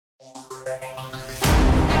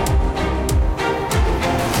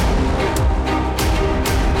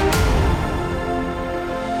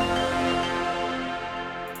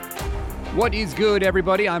What is good,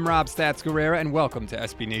 everybody? I'm Rob Stats Guerrera, and welcome to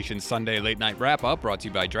SB Nation's Sunday Late Night Wrap-Up, brought to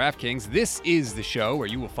you by DraftKings. This is the show where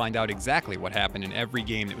you will find out exactly what happened in every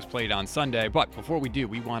game that was played on Sunday. But before we do,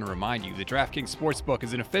 we want to remind you that DraftKings Sportsbook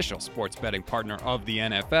is an official sports betting partner of the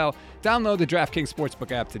NFL. Download the DraftKings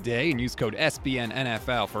Sportsbook app today and use code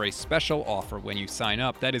SBNNFL for a special offer when you sign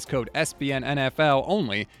up. That is code SBNNFL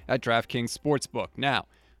only at DraftKings Sportsbook. Now,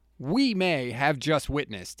 we may have just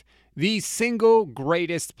witnessed the single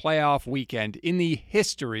greatest playoff weekend in the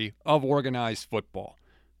history of organized football.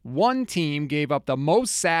 One team gave up the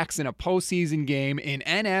most sacks in a postseason game in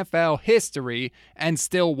NFL history and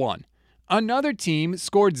still won. Another team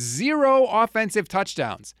scored 0 offensive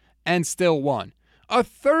touchdowns and still won. A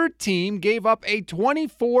third team gave up a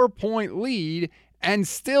 24-point lead and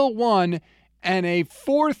still won. And a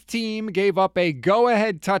fourth team gave up a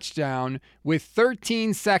go-ahead touchdown with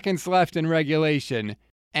 13 seconds left in regulation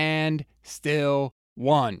and still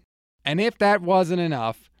won. And if that wasn't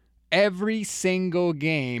enough, every single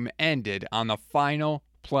game ended on the final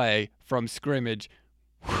play from scrimmage.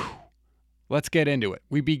 Whew. Let's get into it.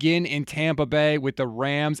 We begin in Tampa Bay with the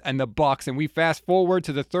Rams and the Bucs, and we fast forward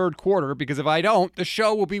to the third quarter because if I don't, the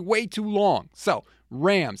show will be way too long. So,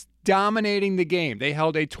 Rams dominating the game. They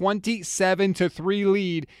held a 27-3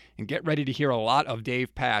 lead, and get ready to hear a lot of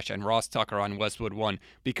Dave Pasch and Ross Tucker on Westwood One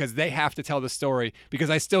because they have to tell the story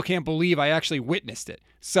because I still can't believe I actually witnessed it.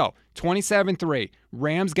 So, 27-3,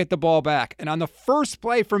 Rams get the ball back, and on the first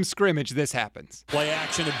play from scrimmage, this happens. Play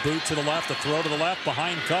action, a boot to the left, a throw to the left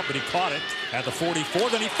behind Kupp, and he caught it at the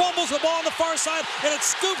 44. Then he fumbles the ball on the far side, and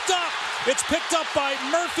it's scooped up. It's picked up by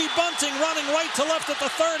Murphy Bunting running right to left at the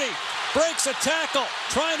 30. Breaks a tackle,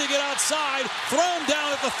 trying to get outside, thrown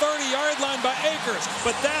down at the 30-yard line by Akers.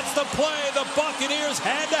 But that's the play the Buccaneers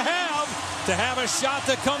had to have a shot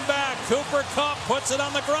to come back. Cooper Kupp puts it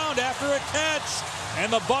on the ground after a catch.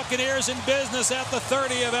 And the Buccaneers in business at the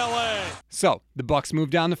 30 of L.A. So, the Bucs move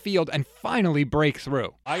down the field and finally break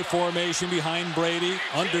through. I formation behind Brady,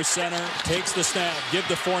 under center, takes the snap, give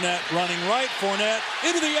to Fournette, running right, Fournette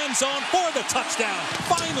into the end zone for the touchdown.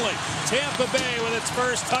 Finally, Tampa Bay with its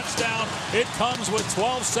first touchdown. It comes with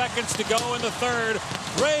 12 seconds to go in the third.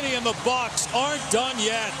 Brady and the Bucs aren't done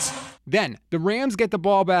yet. Then, the Rams get the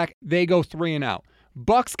ball back, they go 3-and-out.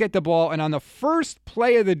 Bucs get the ball, and on the first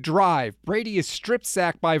play of the drive, Brady is strip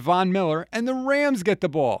sacked by Von Miller, and the Rams get the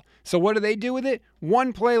ball. So what do they do with it?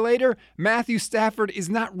 One play later, Matthew Stafford is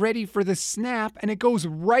not ready for the snap, and it goes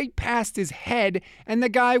right past his head, and the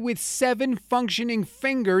guy with 7 functioning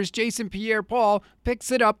fingers, Jason Pierre-Paul,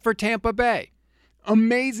 picks it up for Tampa Bay.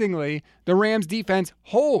 Amazingly, the Rams defense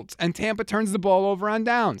holds, and Tampa turns the ball over on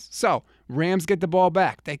downs. So, Rams get the ball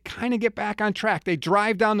back. They kind of get back on track. They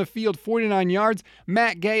drive down the field 49 yards.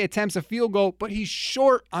 Matt Gay attempts a field goal, but he's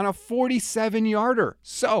short on a 47-yarder.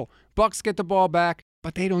 So, Bucs get the ball back,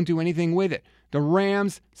 but they don't do anything with it. The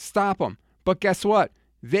Rams stop them. But guess what?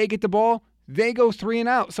 They get the ball. They go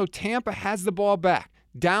 3-and-out. So, Tampa has the ball back.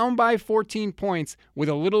 Down by 14 points with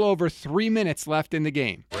a little over 3 minutes left in the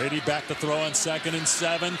game. Brady back to throw on 2nd and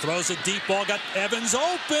 7. Throws a deep ball. Got Evans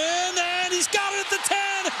open. And he's got it at the 10.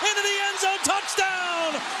 Into the end zone.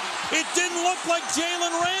 Touchdown. It didn't look like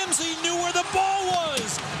Jalen Ramsey knew where the ball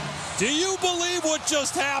was. Do you believe what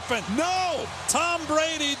just happened? No. Tom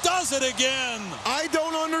Brady does it again. I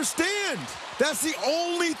don't understand. That's the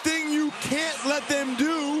only thing you can't let them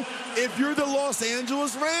do if you're the Los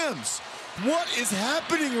Angeles Rams. What is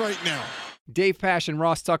happening right now? Dave Pasch and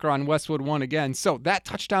Ross Tucker on Westwood One again. So that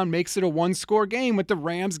touchdown makes it a 1-score game with the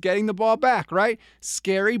Rams getting the ball back, right?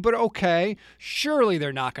 Scary, but okay. Surely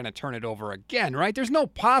they're not going to turn it over again, right? There's no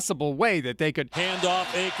possible way that they could. Hand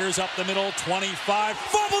off Akers up the middle, 25.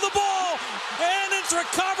 Fumble the ball! And it's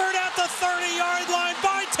recovered at the 30-yard line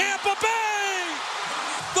by Tampa Bay!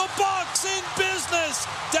 The Bucs in business,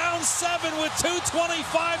 down 7 with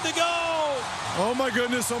 2:25 to go. Oh my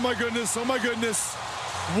goodness, oh my goodness, oh my goodness.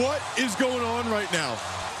 What is going on right now?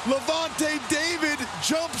 Levante David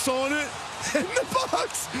jumps on it, and the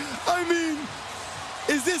Bucs. I mean,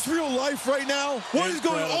 is this real life right now? What is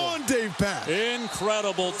going on, Dave Pasch?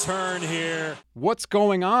 Incredible turn here. What's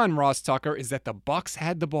going on, Ross Tucker, is that the Bucs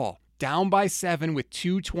had the ball, down by 7 with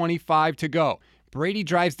 2:25 to go. Brady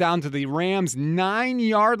drives down to the Rams'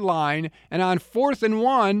 9-yard line, and on 4th and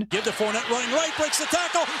 1... Give to Fournette running right, breaks the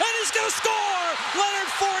tackle, and he's going to score!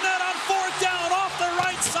 Leonard Fournette on 4th down off the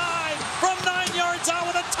right side from 9 yards out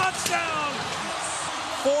with a touchdown!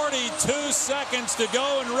 42 seconds to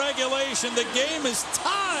go in regulation. The game is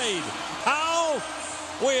tied. How?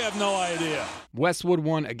 We have no idea. Westwood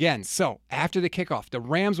won again. So, after the kickoff, the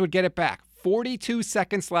Rams would get it back. 42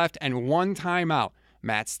 seconds left and 1 timeout.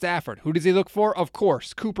 Matt Stafford. Who does he look for? Of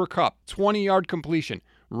course, Cooper Kupp, 20-yard completion.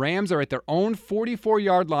 Rams are at their own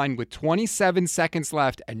 44-yard line with 27 seconds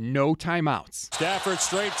left and no timeouts. Stafford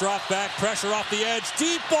straight drop back, pressure off the edge,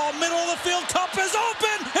 deep ball, middle of the field, Kupp is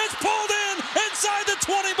open, it's pulled in, inside the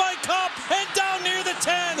 20 by Kupp, and down near the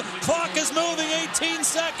 10. Clock is moving, 18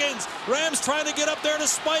 seconds. Rams trying to get up there to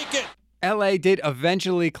spike it. LA did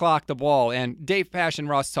eventually clock the ball, and Dave Pasch and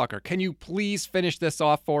Ross Tucker, can you please finish this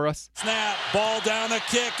off for us? Snap, ball down, the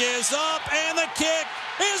kick is up, and the kick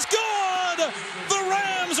is good! The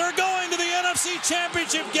Rams are going to the NFC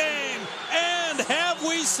Championship game, and have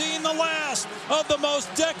we seen the last of the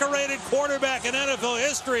most decorated quarterback in NFL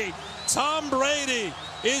history, Tom Brady?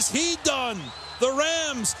 Is he done? The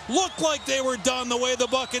Rams looked like they were done the way the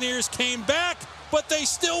Buccaneers came back, but they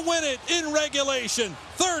still win it in regulation,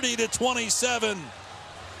 30-27.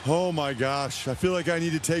 Oh my gosh, I feel like I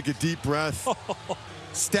need to take a deep breath.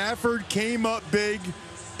 Stafford came up big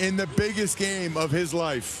in the biggest game of his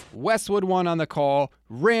life. Westwood won on the call.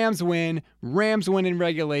 Rams win. Rams win in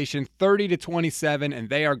regulation, 30-27, and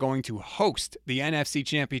they are going to host the NFC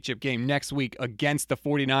Championship game next week against the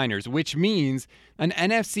 49ers, which means an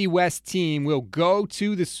NFC West team will go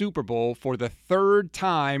to the Super Bowl for the third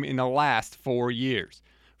time in the last 4 years.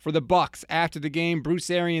 For the Bucs, after the game, Bruce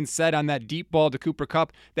Arians said on that deep ball to Cooper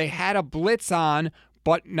Kupp, they had a blitz on,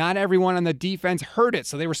 but not everyone on the defense heard it,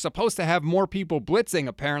 so they were supposed to have more people blitzing.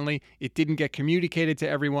 Apparently, it didn't get communicated to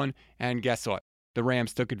everyone, and guess what? The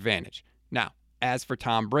Rams took advantage. Now, as for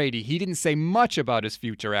Tom Brady, he didn't say much about his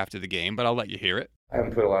future after the game, but I'll let you hear it. I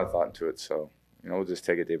haven't put a lot of thought into it, so we'll just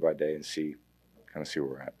take it day by day and see where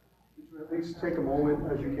we're at. Did you at least take a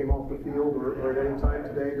moment as you came off the field or at any time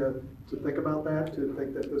today to think about that, to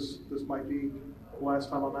think that this might be the last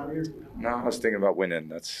time I'm out here? No, I was thinking about winning.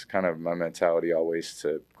 That's kind of my mentality always,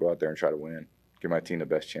 to go out there and try to win, give my team the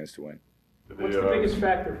best chance to win. What's the biggest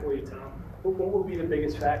factor for you, Tom? What will be the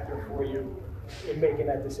biggest factor for you in making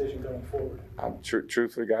that decision going forward?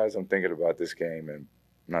 Truthfully, guys, I'm thinking about this game, and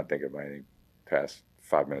I'm not thinking about anything past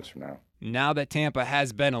 5 minutes from now. Now that Tampa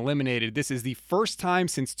has been eliminated, this is the first time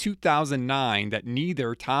since 2009 that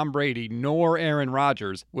neither Tom Brady nor Aaron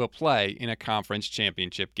Rodgers will play in a conference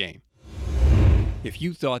championship game. If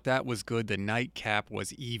you thought that was good, the nightcap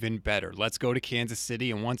was even better. Let's go to Kansas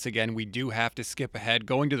City, and once again, we do have to skip ahead,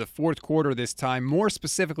 going to the fourth quarter this time, more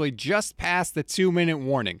specifically just past the 2-minute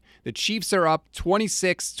warning. The Chiefs are up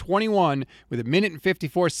 26-21 with 1 minute and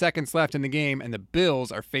 54 seconds left in the game, and the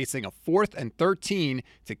Bills are facing a 4th and 13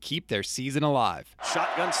 to keep their season alive.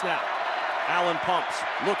 Shotgun snap. Allen pumps,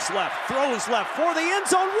 looks left, throws left for the end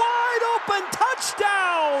zone, wide open,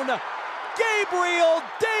 touchdown! Gabriel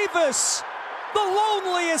Davis! The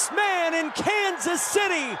loneliest man in Kansas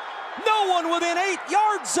City. No one within 8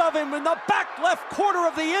 yards of him in the back left corner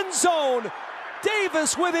of the end zone.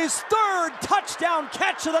 Davis with his 3rd touchdown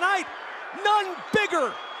catch of the night. None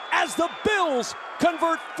bigger as the Bills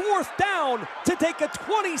convert 4th down to take a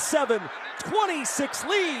 27-26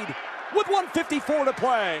 lead with 1:54 to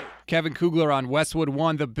play. Kevin Kugler on Westwood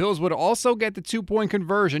won. The Bills would also get the 2-point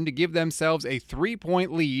conversion to give themselves a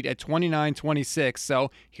 3-point lead at 29-26.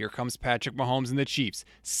 So here comes Patrick Mahomes and the Chiefs.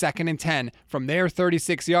 2nd and 10 from their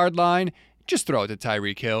 36-yard line. Just throw it to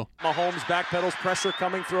Tyreek Hill. Mahomes backpedals, pressure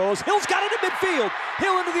coming, throws. Hill's got it in midfield.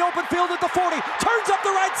 Hill into the open field at the 40. Turns up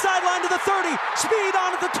the right sideline to the 30. Speed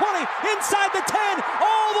on at the 20. Inside the 10.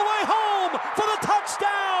 All the way home for the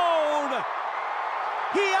touchdown.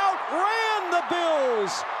 He outran the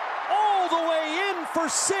Bills all the way in for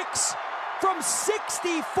 6 from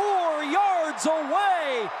 64 yards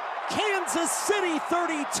away. Kansas City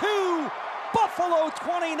 32, Buffalo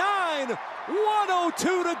 29,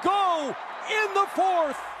 1:02 to go in the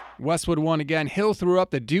 4th. Westwood won again. Hill threw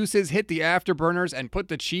up the deuces, hit the afterburners, and put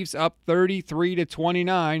the Chiefs up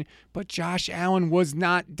 33-29. But Josh Allen was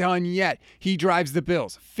not done yet. He drives the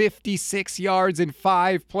Bills 56 yards in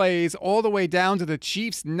 5 plays, all the way down to the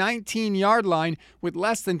Chiefs' 19-yard line with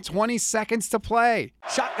less than 20 seconds to play.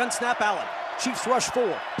 Shotgun snap, Allen. Chiefs rush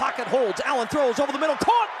 4. Pocket holds. Allen throws over the middle.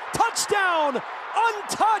 Caught. Touchdown.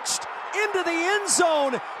 Untouched into the end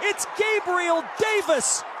zone. It's Gabriel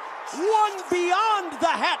Davis. One beyond the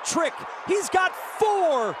hat trick. He's got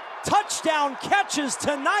 4 touchdown catches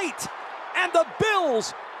tonight. And the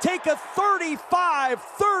Bills take a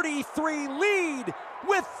 35-33 lead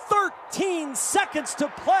with 13 seconds to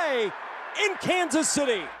play in Kansas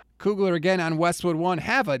City. Kugler again on Westwood 1.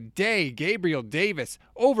 Have a day, Gabriel Davis.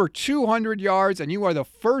 Over 200 yards, and you are the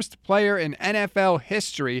first player in NFL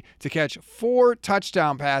history to catch 4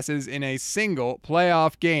 touchdown passes in a single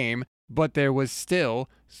playoff game. But there was still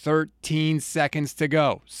 13 seconds to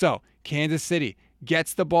go. So, Kansas City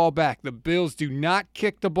gets the ball back. The Bills do not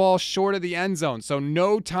kick the ball short of the end zone, so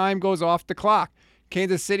no time goes off the clock.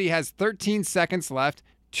 Kansas City has 13 seconds left,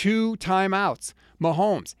 2 timeouts.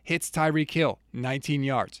 Mahomes hits Tyreek Hill, 19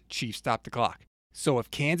 yards. Chiefs stop the clock. So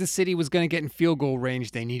if Kansas City was going to get in field goal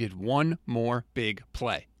range, they needed one more big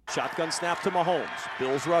play. Shotgun snap to Mahomes.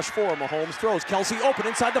 Bills rush 4. Mahomes throws. Kelsey open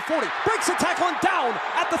inside the 40. Breaks a tackle and down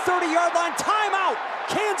at the 30-yard line. Timeout.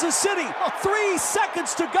 Kansas City. 3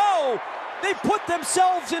 seconds to go. They put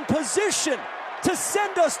themselves in position to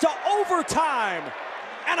send us to overtime.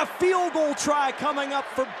 And a field goal try coming up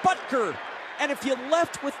for Butker. And if you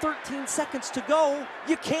left with 13 seconds to go,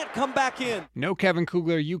 you can't come back in. No, Kevin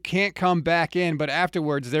Kugler, you can't come back in, but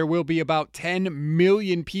afterwards there will be about 10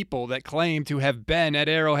 million people that claim to have been at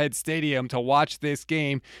Arrowhead Stadium to watch this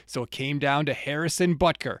game, so it came down to Harrison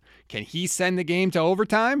Butker. Can he send the game to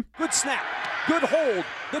overtime? Good snap, good hold.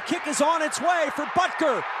 The kick is on its way for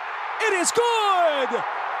Butker. It is good!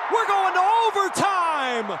 We're going to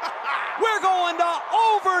overtime! We're going to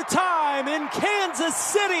overtime in Kansas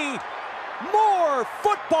City! More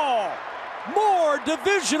football, more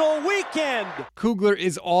divisional weekend. Kugler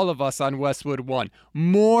is all of us on Westwood One.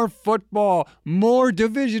 More football, more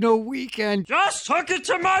divisional weekend. Just hook it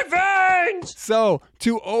to my veins. So,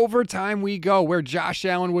 to overtime we go, where Josh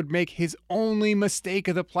Allen would make his only mistake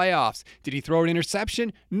of the playoffs. Did he throw an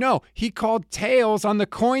interception? No, he called tails on the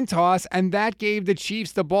coin toss, and that gave the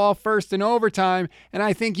Chiefs the ball first in overtime, and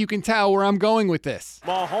I think you can tell where I'm going with this.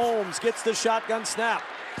 Mahomes gets the shotgun snap.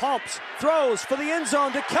 Pumps, throws for the end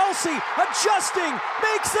zone to Kelsey, adjusting,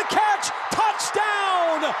 makes the catch,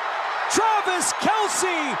 touchdown! Travis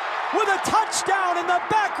Kelsey with a touchdown in the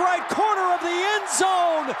back right corner of the end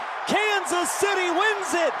zone. Kansas City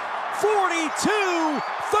wins it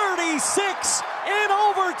 42-36 in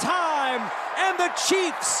overtime, and the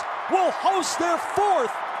Chiefs will host their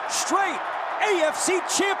 4th straight AFC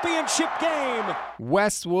Championship game.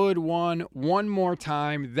 Westwood won one more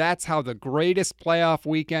time. That's how the greatest playoff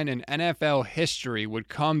weekend in NFL history would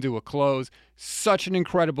come to a close. Such an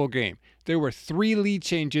incredible game. There were 3 lead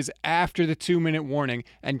changes after the 2-minute warning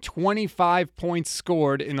and 25 points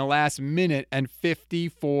scored in the last minute and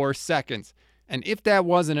 54 seconds. And if that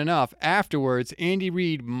wasn't enough, afterwards, Andy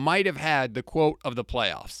Reid might have had the quote of the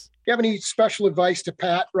playoffs. Do you have any special advice to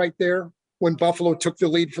Pat right there when Buffalo took the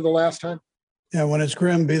lead for the last time? Yeah, when it's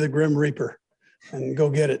grim, be the Grim Reaper and go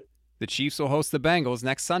get it. The Chiefs will host the Bengals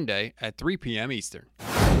next Sunday at 3 p.m. Eastern.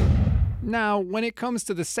 Now, when it comes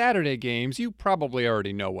to the Saturday games, you probably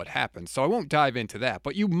already know what happened, so I won't dive into that,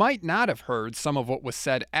 but you might not have heard some of what was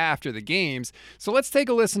said after the games, so let's take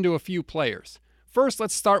a listen to a few players. First,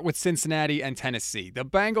 let's start with Cincinnati and Tennessee. The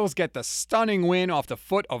Bengals get the stunning win off the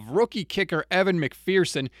foot of rookie kicker Evan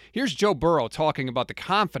McPherson. Here's Joe Burrow talking about the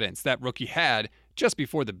confidence that rookie had just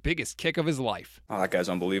before the biggest kick of his life. Oh, that guy's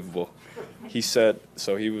unbelievable. He said,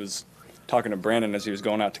 so he was talking to Brandon as he was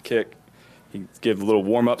going out to kick. He gave a little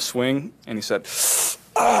warm-up swing, and he said,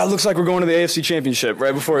 looks like we're going to the AFC Championship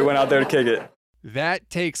right before he went out there to kick it. That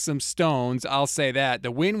takes some stones, I'll say that.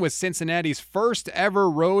 The win was Cincinnati's first ever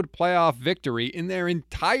road playoff victory in their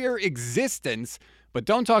entire existence. But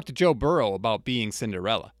don't talk to Joe Burrow about being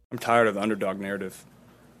Cinderella. I'm tired of the underdog narrative.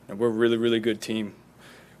 We're a really, really good team.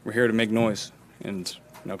 We're here to make noise. And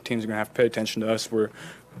teams are going to have to pay attention to us. We're,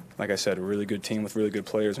 like I said, a really good team with really good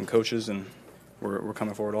players and coaches, and we're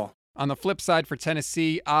coming for it all. On the flip side for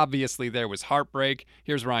Tennessee, obviously there was heartbreak.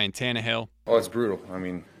 Here's Ryan Tannehill. Oh, it's brutal. I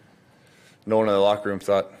mean, no one in the locker room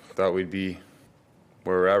thought we'd be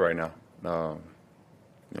where we're at right now. A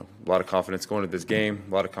lot of confidence going into this game,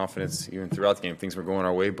 a lot of confidence even throughout the game. Things were going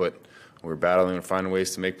our way, but we were battling and finding ways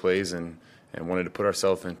to make plays and wanted to put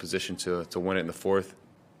ourselves in position to win it in the 4th.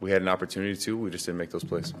 We had an opportunity to, we just didn't make those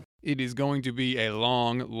plays. It is going to be a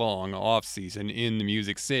long, long offseason in the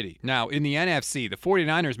Music City. Now, in the NFC, the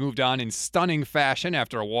 49ers moved on in stunning fashion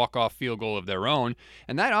after a walk-off field goal of their own,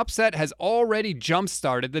 and that upset has already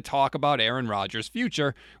jump-started the talk about Aaron Rodgers'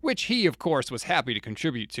 future, which he, of course, was happy to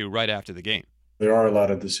contribute to right after the game. There are a lot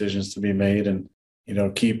of decisions to be made, and,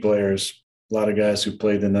 key players, a lot of guys who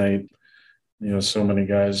played tonight, so many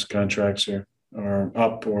guys' contracts are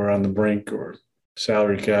up or on the brink or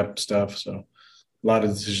salary cap stuff, so a lot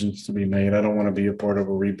of decisions to be made. I don't want to be a part of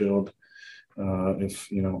a rebuild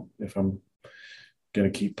if I'm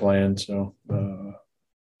going to keep playing. So a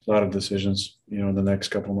lot of decisions, in the next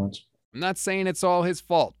couple months. I'm not saying it's all his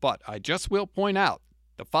fault, but I just will point out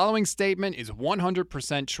the following statement is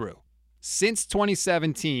 100% true. Since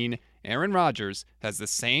 2017, Aaron Rodgers has the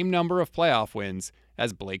same number of playoff wins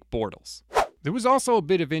as Blake Bortles. There was also a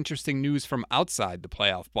bit of interesting news from outside the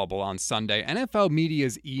playoff bubble on Sunday. NFL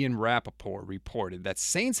Media's Ian Rappaport reported that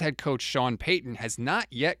Saints head coach Sean Payton has not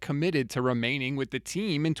yet committed to remaining with the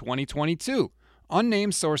team in 2022.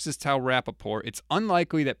 Unnamed sources tell Rappaport it's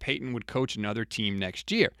unlikely that Payton would coach another team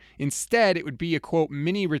next year. Instead, it would be a, quote,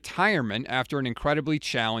 mini retirement after an incredibly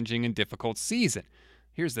challenging and difficult season.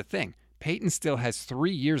 Here's the thing. Payton still has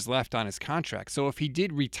 3 years left on his contract, so if he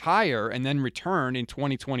did retire and then return in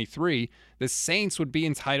 2023, the Saints would be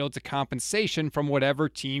entitled to compensation from whatever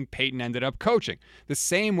team Payton ended up coaching, the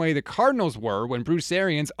same way the Cardinals were when Bruce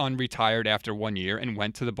Arians unretired after 1 year and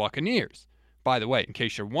went to the Buccaneers. By the way, in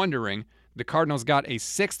case you're wondering, the Cardinals got a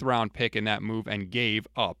 6th-round pick in that move and gave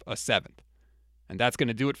up a 7th. And that's going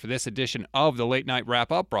to do it for this edition of the Late Night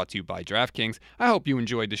Wrap-Up, brought to you by DraftKings. I hope you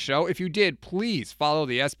enjoyed the show. If you did, please follow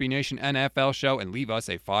the SB Nation NFL show and leave us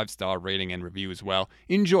a 5-star rating and review as well.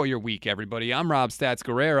 Enjoy your week, everybody. I'm Rob Stats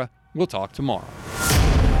Guerrera. We'll talk tomorrow.